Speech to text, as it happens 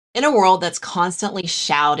In a world that's constantly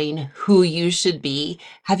shouting who you should be,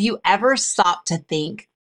 have you ever stopped to think,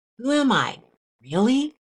 who am I?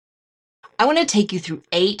 Really? I want to take you through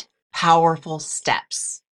 8 powerful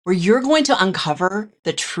steps where you're going to uncover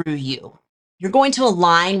the true you. You're going to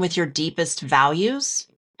align with your deepest values,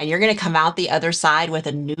 and you're going to come out the other side with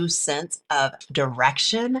a new sense of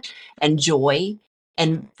direction and joy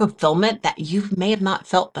and fulfillment that you may have not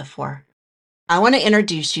felt before. I want to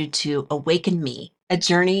introduce you to Awaken Me, a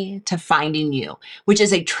journey to finding you, which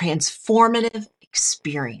is a transformative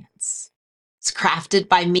experience. It's crafted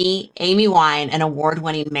by me, Amy Wine, an award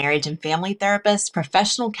winning marriage and family therapist,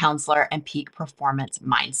 professional counselor, and peak performance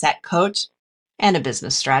mindset coach, and a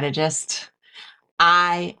business strategist.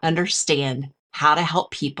 I understand how to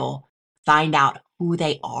help people find out who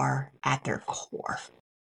they are at their core.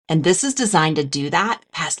 And this is designed to do that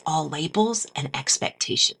past all labels and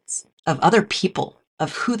expectations of other people,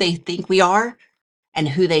 of who they think we are and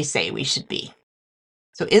who they say we should be.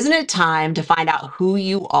 So isn't it time to find out who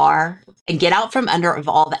you are and get out from under of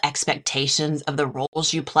all the expectations of the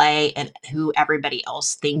roles you play and who everybody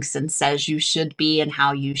else thinks and says you should be and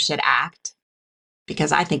how you should act?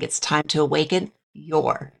 Because I think it's time to awaken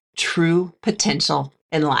your true potential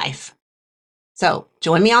in life. So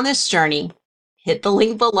join me on this journey, hit the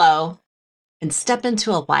link below, and step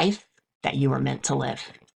into a life that you were meant to live.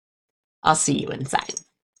 I'll see you inside.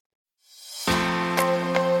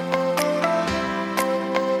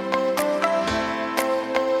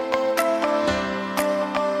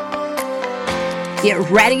 Get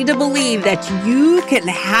ready to believe that you can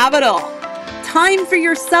have it all. Time for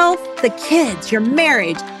yourself, the kids, your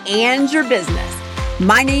marriage, and your business.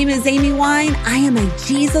 My name is Amy Wine. I am a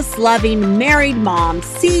Jesus-loving married mom,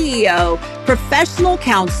 CEO, professional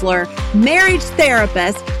counselor, marriage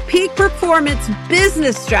therapist, peak performance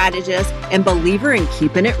business strategist, and believer in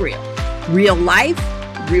keeping it real. Real life,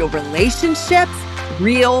 real relationships,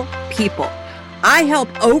 real people. I help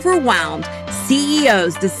overwhelmed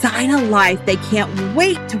CEOs design a life they can't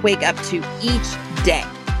wait to wake up to each day.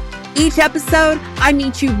 Each episode, I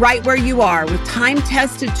meet you right where you are with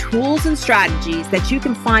time-tested tools and strategies that you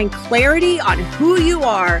can find clarity on who you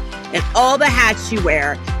are and all the hats you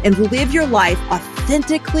wear and live your life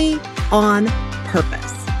authentically on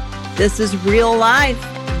purpose. This is real life,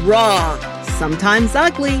 raw, sometimes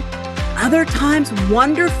ugly, other times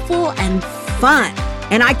wonderful and fun.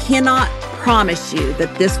 And I cannot promise you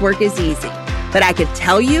that this work is easy, but I can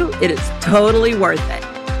tell you it is totally worth it.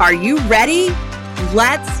 Are you ready?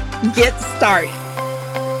 Let's get started.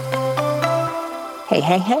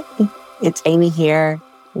 Hey. It's Amy here.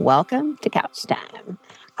 Welcome to Couch Time.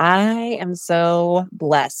 I am so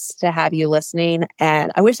blessed to have you listening,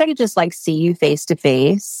 and I wish I could just see you face to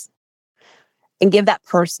face and give that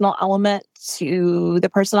personal element to the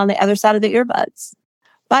person on the other side of the earbuds.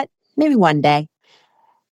 But maybe one day.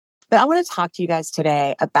 But I want to talk to you guys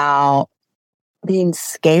today about being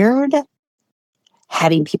scared,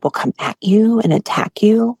 having people come at you and attack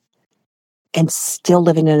you, and still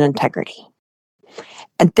living in integrity.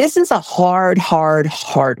 And this is a hard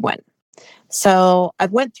one. So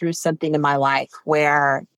I've went through something in my life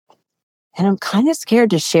where, and I'm kind of scared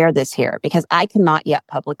to share this here because I cannot yet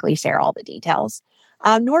publicly share all the details,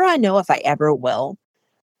 nor do I know if I ever will.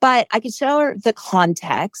 But I can share the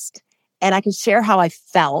context and I can share how I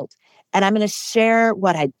felt, and I'm going to share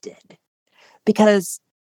what I did. Because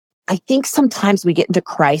I think sometimes we get into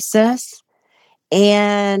crisis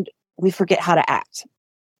and we forget how to act.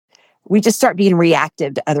 We just start being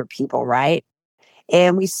reactive to other people, right?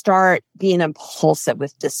 And we start being impulsive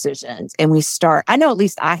with decisions. And I know at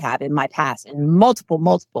least I have in my past, in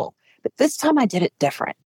multiple, but this time I did it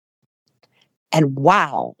different. And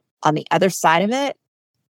wow, on the other side of it,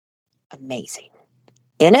 amazing.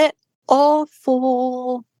 In it,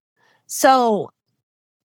 awful. So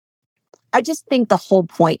I just think the whole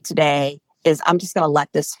point today is I'm just going to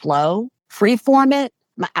let this flow, freeform it.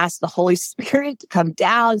 I'm going to ask the Holy Spirit to come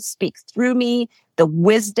down, speak through me, the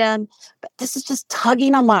wisdom. But this is just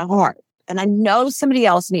tugging on my heart. And I know somebody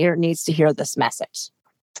else needs to hear this message.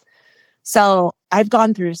 So I've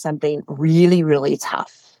gone through something really, really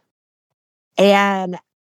tough. And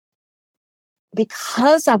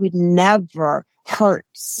because I would never hurt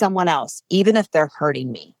someone else, even if they're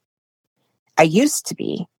hurting me, I used to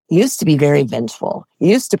be very vengeful,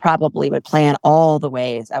 used to probably would plan all the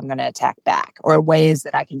ways I'm going to attack back or ways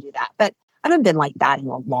that I can do that. But I haven't been like that in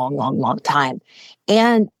a long time.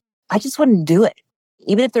 And I just wouldn't do it,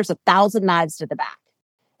 even if there's 1,000 knives to the back.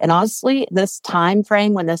 And honestly, this time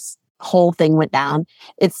frame when this whole thing went down,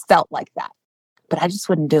 it felt like that. But I just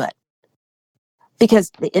wouldn't do it.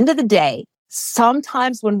 Because at the end of the day,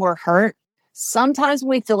 sometimes when we're hurt, Sometimes when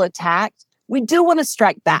we feel attacked, we do want to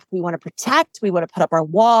strike back. We want to protect. We want to put up our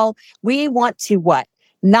wall. We want to what?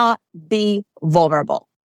 Not be vulnerable.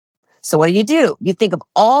 So what do? You think of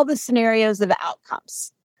all the scenarios of the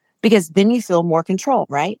outcomes because then you feel more control,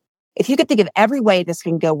 right? If you could think of every way this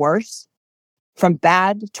can go worse, from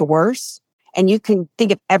bad to worse, and you can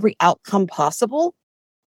think of every outcome possible,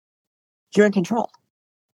 you're in control.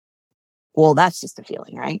 Well, that's just a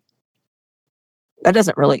feeling, right? That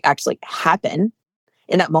doesn't really actually happen.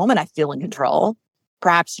 In that moment, I feel in control.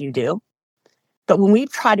 Perhaps you do. But when we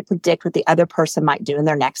try to predict what the other person might do in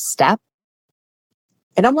their next step,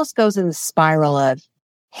 it almost goes in the spiral of,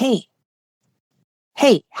 hey,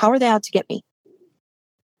 how are they out to get me?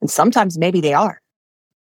 And sometimes maybe they are.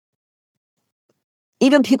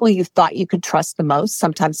 Even people you thought you could trust the most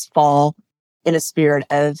sometimes fall in a spirit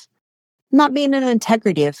of not being in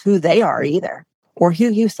integrity of who they are either, or who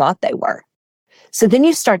you thought they were. So then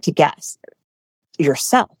you start to guess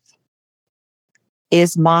yourself.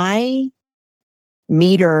 Is my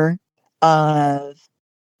meter of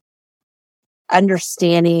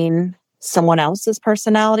understanding someone else's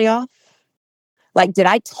personality off? Like, did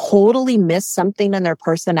I totally miss something in their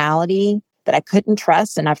personality that I couldn't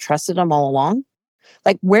trust and I've trusted them all along?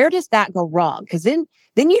 Like, where does that go wrong? Because then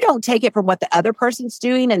you don't take it from what the other person's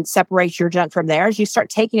doing and separate your junk from theirs. You start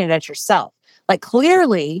taking it at yourself. Like,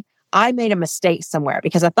 clearly, I made a mistake somewhere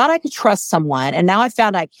because I thought I could trust someone. And now I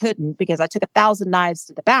found I couldn't because I took 1,000 knives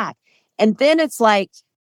to the back. And then it's like,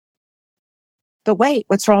 but wait,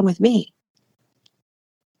 what's wrong with me?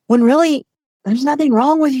 When really, there's nothing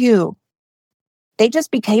wrong with you. They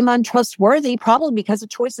just became untrustworthy, probably because of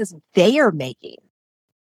choices they are making.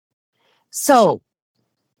 So,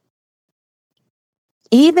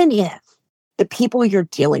 even if the people you're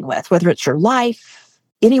dealing with, whether it's your life,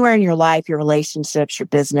 anywhere in your life, your relationships, your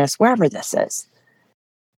business, wherever this is,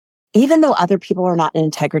 even though other people are not in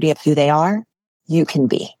integrity of who they are, you can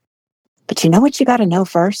be. But you know what you got to know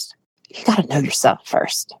first? You got to know yourself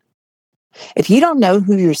first. If you don't know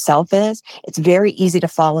who yourself is, it's very easy to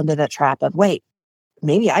fall into the trap of, wait,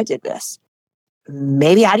 maybe I did this.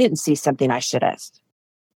 Maybe I didn't see something I should have.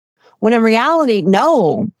 When in reality,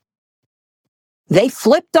 no, they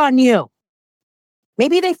flipped on you.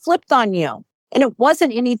 Maybe they flipped on you and it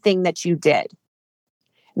wasn't anything that you did.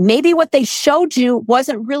 Maybe what they showed you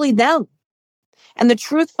wasn't really them. And the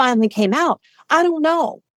truth finally came out. I don't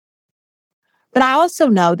know. But I also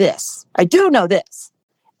know this. I do know this.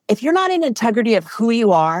 If you're not in integrity of who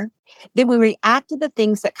you are, then we react to the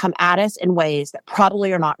things that come at us in ways that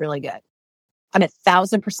probably are not really good. I'm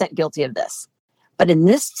 1,000% guilty of this. But in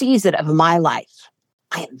this season of my life,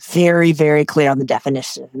 I am very, very clear on the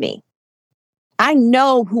definition of me. I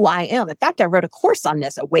know who I am. In fact, I wrote a course on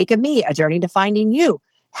this, Awaken Me, A Journey to Finding You,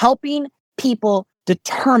 helping people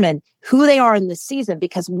determine who they are in this season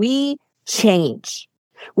because we change.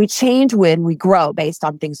 We change when we grow based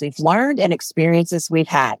on things we've learned and experiences we've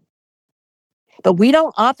had. But we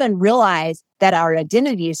don't often realize that our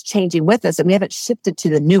identity is changing with us and we haven't shifted to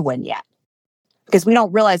the new one yet because we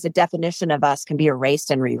don't realize the definition of us can be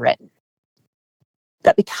erased and rewritten.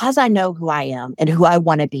 But because I know who I am and who I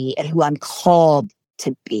want to be and who I'm called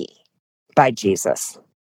to be by Jesus.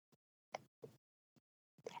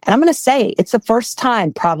 And I'm going to say it's the first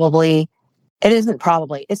time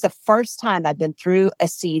it's the first time I've been through a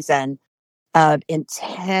season of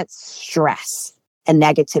intense stress and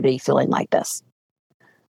negativity feeling like this.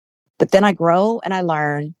 But then I grow and I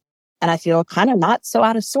learn and I feel kind of not so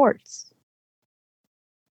out of sorts.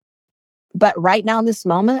 But right now in this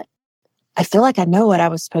moment, I feel like I know what I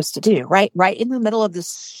was supposed to do, right in the middle of this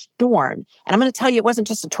storm. And I'm going to tell you, it wasn't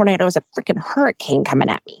just a tornado, it was a freaking hurricane coming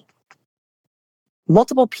at me.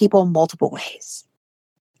 Multiple people, multiple ways.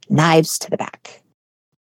 Knives to the back.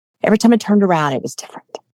 Every time I turned around, it was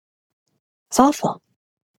different. It's awful.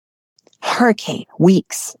 Hurricane,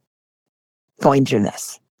 weeks going through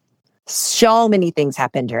this. So many things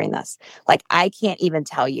happened during this. Like, I can't even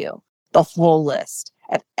tell you the whole list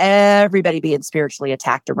of everybody being spiritually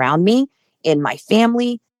attacked around me, in my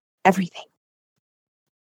family, everything.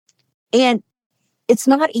 And it's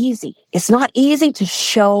not easy. It's not easy to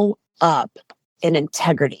show up in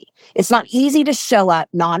integrity. It's not easy to show up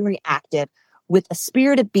non-reactive with a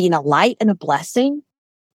spirit of being a light and a blessing,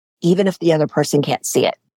 even if the other person can't see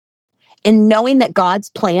it. And knowing that God's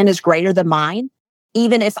plan is greater than mine,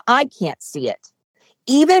 even if I can't see it,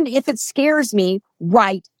 even if it scares me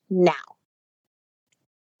right now.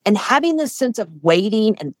 And having this sense of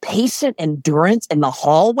waiting and patient endurance in the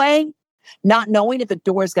hallway, not knowing if the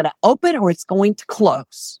door is going to open or it's going to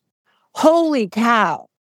close. Holy cow.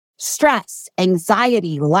 Stress,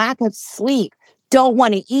 anxiety, lack of sleep, don't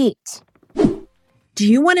want to eat.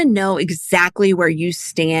 Do you want to know exactly where you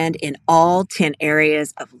stand in all 10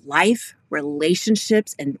 areas of life,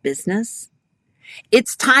 relationships, and business?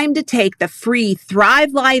 It's time to take the free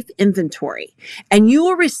Thrive Life inventory, and you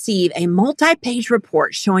will receive a multi-page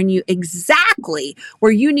report showing you exactly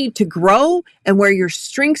where you need to grow and where your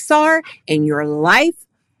strengths are in your life,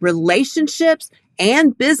 relationships,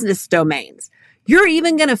 and business domains. You're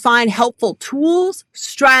even going to find helpful tools,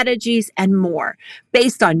 strategies, and more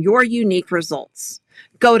based on your unique results.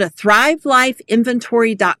 Go to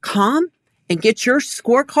thrivelifeinventory.com and get your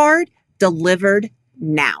scorecard delivered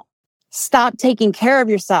now. Stop taking care of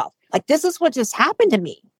yourself. Like, this is what just happened to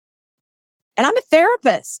me. And I'm a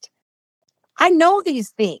therapist. I know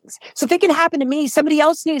these things. So if it can happen to me, somebody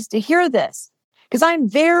else needs to hear this, because I'm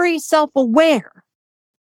very self-aware.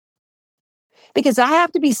 Because I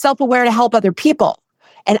have to be self-aware to help other people.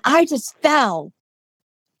 And I just fell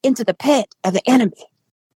into the pit of the enemy.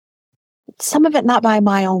 Some of it not by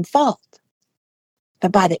my own fault,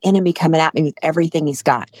 but by the enemy coming at me with everything he's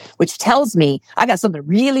got, which tells me I got something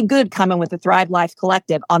really good coming with the Thrive Life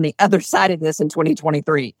Collective on the other side of this in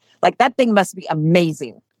 2023. Like, that thing must be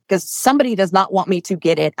amazing, because somebody does not want me to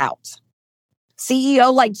get it out.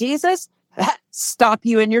 CEO like Jesus, stop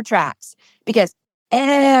you in your tracks, because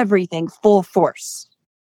everything full force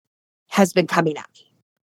has been coming at me.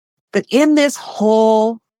 But in this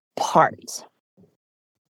whole part,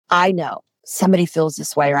 I know somebody feels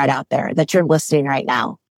this way right out there, that you're listening right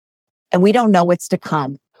now. And we don't know what's to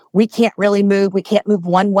come. We can't really move. We can't move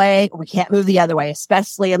one way, or we can't move the other way,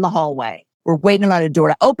 especially in the hallway. We're waiting on a door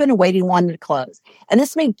to open and waiting one to close. And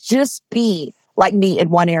this may just be like me in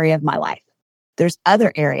one area of my life. There's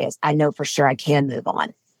other areas I know for sure I can move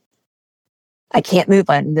on. I can't move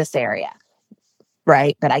on this area,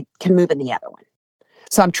 right? But I can move in the other one.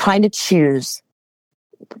 So I'm trying to choose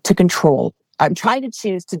to control. I'm trying to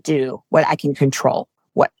choose to do what I can control,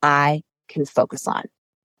 what I can focus on.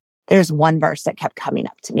 There's one verse that kept coming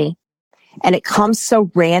up to me, and it comes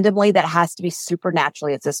so randomly that it has to be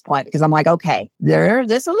supernaturally at this point, because I'm like, okay,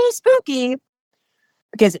 this is a little spooky,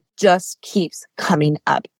 because it just keeps coming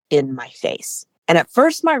up in my face. And at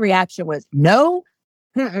first my reaction was, no,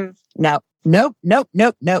 not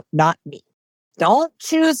me. Don't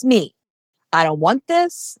choose me. I don't want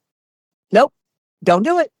this. Nope, don't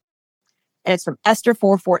do it. And it's from Esther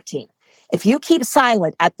 4:14. If you keep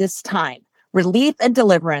silent at this time, relief and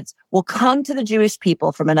deliverance will come to the Jewish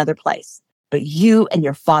people from another place, but you and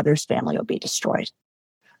your father's family will be destroyed.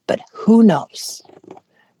 But who knows?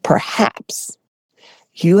 Perhaps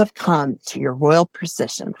you have come to your royal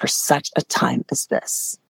position for such a time as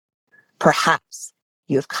this. Perhaps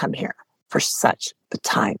you have come here for such a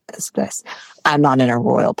time as this. I'm not in a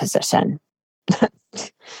royal position.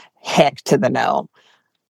 Heck to the no.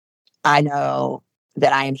 I know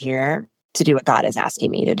that I am here to do what God is asking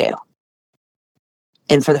me to do.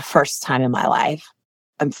 And for the first time in my life,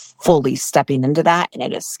 I'm fully stepping into that, and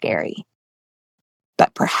it is scary.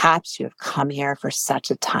 But perhaps you have come here for such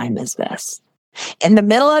a time as this. In the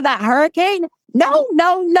middle of that hurricane? No.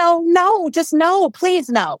 Just no. Please,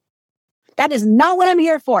 no. That is not what I'm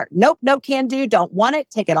here for. Nope, no can do. Don't want it.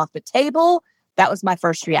 Take it off the table. That was my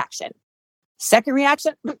first reaction. Second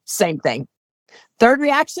reaction, same thing. Third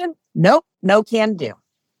reaction, nope, no can do.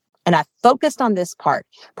 And I focused on this part.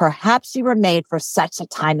 Perhaps you were made for such a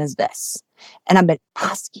time as this. And I've been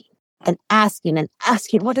asking,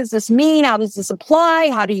 what does this mean? How does this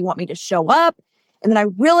apply? How do you want me to show up? And then I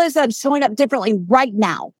realized that I'm showing up differently right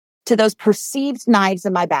now to those perceived knives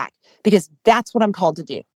in my back, because that's what I'm called to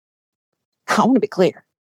do. I want to be clear.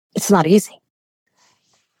 It's not easy.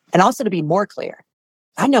 And also to be more clear,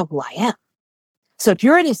 I know who I am. So if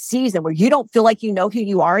you're in a season where you don't feel like you know who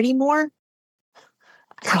you are anymore, I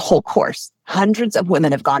got a whole course. Hundreds of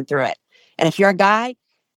women have gone through it. And if you're a guy,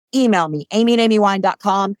 email me,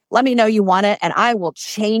 amy@amywine.com. Let me know you want it, and I will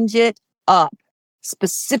change it up,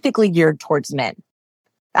 specifically geared towards men.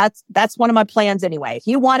 That's one of my plans anyway. If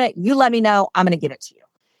you want it, you let me know. I'm going to give it to you.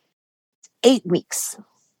 8 weeks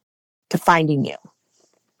to finding you.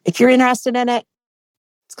 If you're interested in it,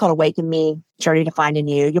 it's called Awaken Me, Journey to Finding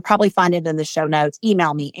You. You'll probably find it in the show notes.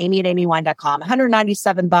 Email me, amy@amywine.com.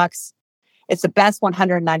 $197. It's the best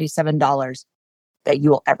 $197 that you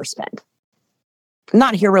will ever spend. I'm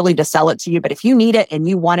not here really to sell it to you, but if you need it and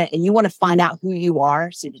you want to find out who you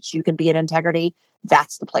are so that you can be in integrity,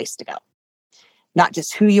 that's the place to go. Not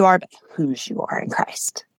just who you are, but whose you are in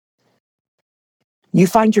Christ. You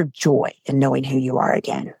find your joy in knowing who you are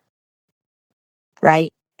again.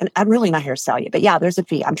 Right? And I'm really not here to sell you, but yeah, there's a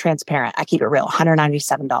fee. I'm transparent. I keep it real.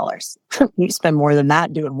 $197. You spend more than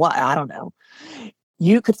that doing what? I don't know.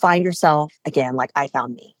 You could find yourself again, like I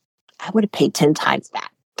found me. I would have paid 10 times that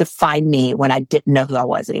to find me when I didn't know who I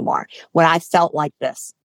was anymore, when I felt like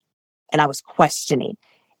this and I was questioning,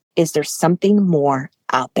 is there something more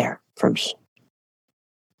out there for me?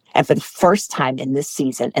 And for the first time in this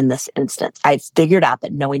season, in this instance, I've figured out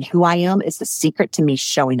that knowing who I am is the secret to me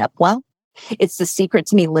showing up well. It's the secret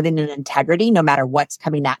to me living in integrity, no matter what's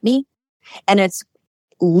coming at me. And it's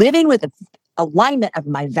living with the alignment of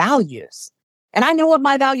my values. And I know what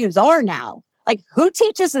my values are now. Like, who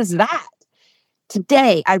teaches us that?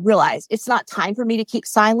 Today, I realize it's not time for me to keep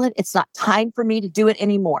silent. It's not time for me to do it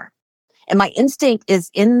anymore. And my instinct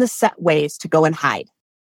is in the set ways to go and hide.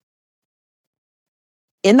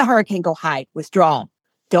 In the hurricane, go hide, withdraw.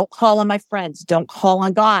 Don't call on my friends. Don't call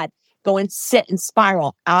on God. Go and sit and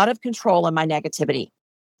spiral out of control in my negativity.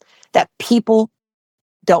 That people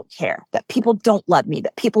don't care, that people don't love me,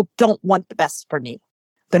 that people don't want the best for me.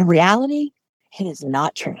 But in reality, it is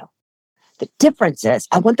not true. The difference is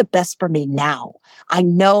I want the best for me now. I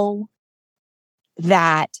know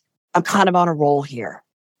that I'm kind of on a roll here,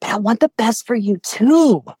 but I want the best for you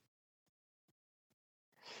too.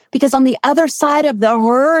 Because on the other side of the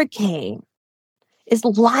hurricane is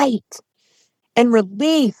light and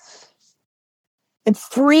relief and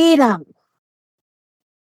freedom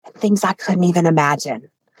and things I couldn't even imagine.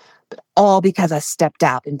 But all because I stepped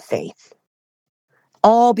out in faith.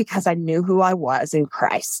 All because I knew who I was in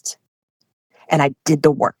Christ. And I did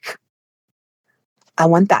the work. I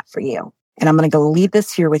want that for you. And I'm going to go leave this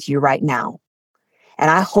here with you right now. And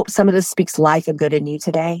I hope some of this speaks life and good in you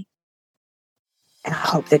today. And I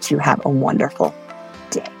hope that you have a wonderful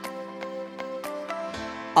day.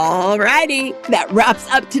 All righty. That wraps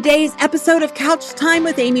up today's episode of Couch Time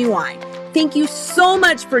with Amy Wine. Thank you so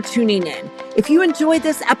much for tuning in. If you enjoyed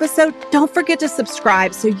this episode, don't forget to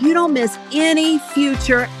subscribe so you don't miss any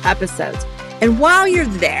future episodes. And while you're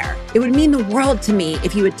there, it would mean the world to me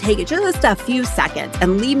if you would take just a few seconds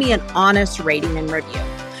and leave me an honest rating and review.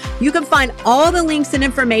 You can find all the links and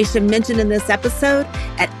information mentioned in this episode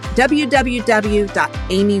at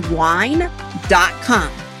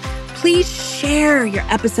www.amywine.com. Please share your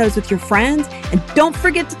episodes with your friends and don't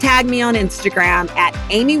forget to tag me on Instagram at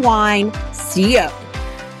AmyWineCO.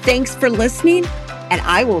 Thanks for listening, and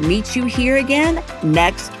I will meet you here again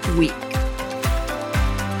next week.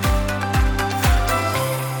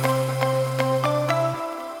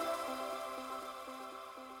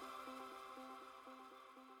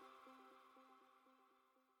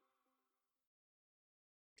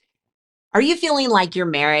 Are you feeling like your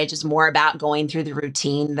marriage is more about going through the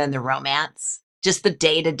routine than the romance? Just the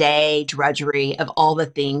day-to-day drudgery of all the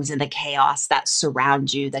things and the chaos that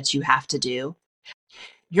surround you that you have to do?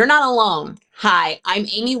 You're not alone. Hi, I'm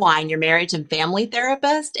Amy Wine, your marriage and family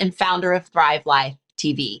therapist and founder of Thrive Life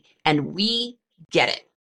TV, and we get it.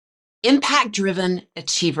 Impact-driven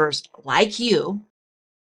achievers like you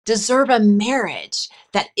deserve a marriage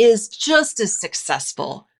that is just as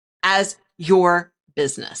successful as your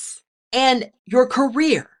business and your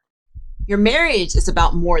career. Your marriage is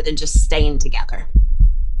about more than just staying together.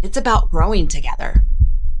 It's about growing together,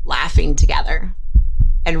 laughing together,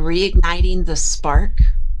 and reigniting the spark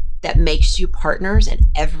that makes you partners in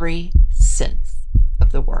every sense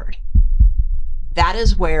of the word. That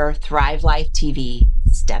is where Thrive Life TV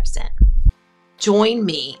steps in. Join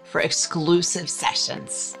me for exclusive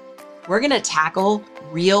sessions. We're going to tackle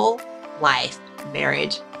real life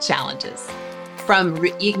marriage challenges. From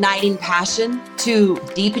reigniting passion to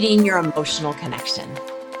deepening your emotional connection.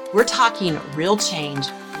 We're talking real change,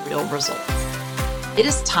 real results. It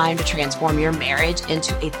is time to transform your marriage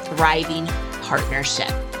into a thriving partnership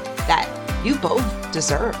that you both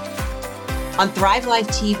deserve. On Thrive Life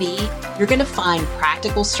TV, you're going to find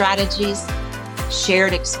practical strategies,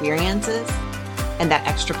 shared experiences, and that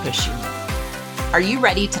extra push you need. Are you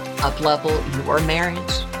ready to up-level your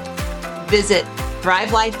marriage? Visit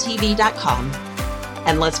thrivelifetv.com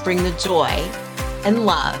and let's bring the joy and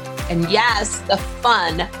love and yes, the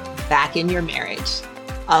fun back in your marriage.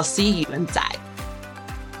 I'll see you inside.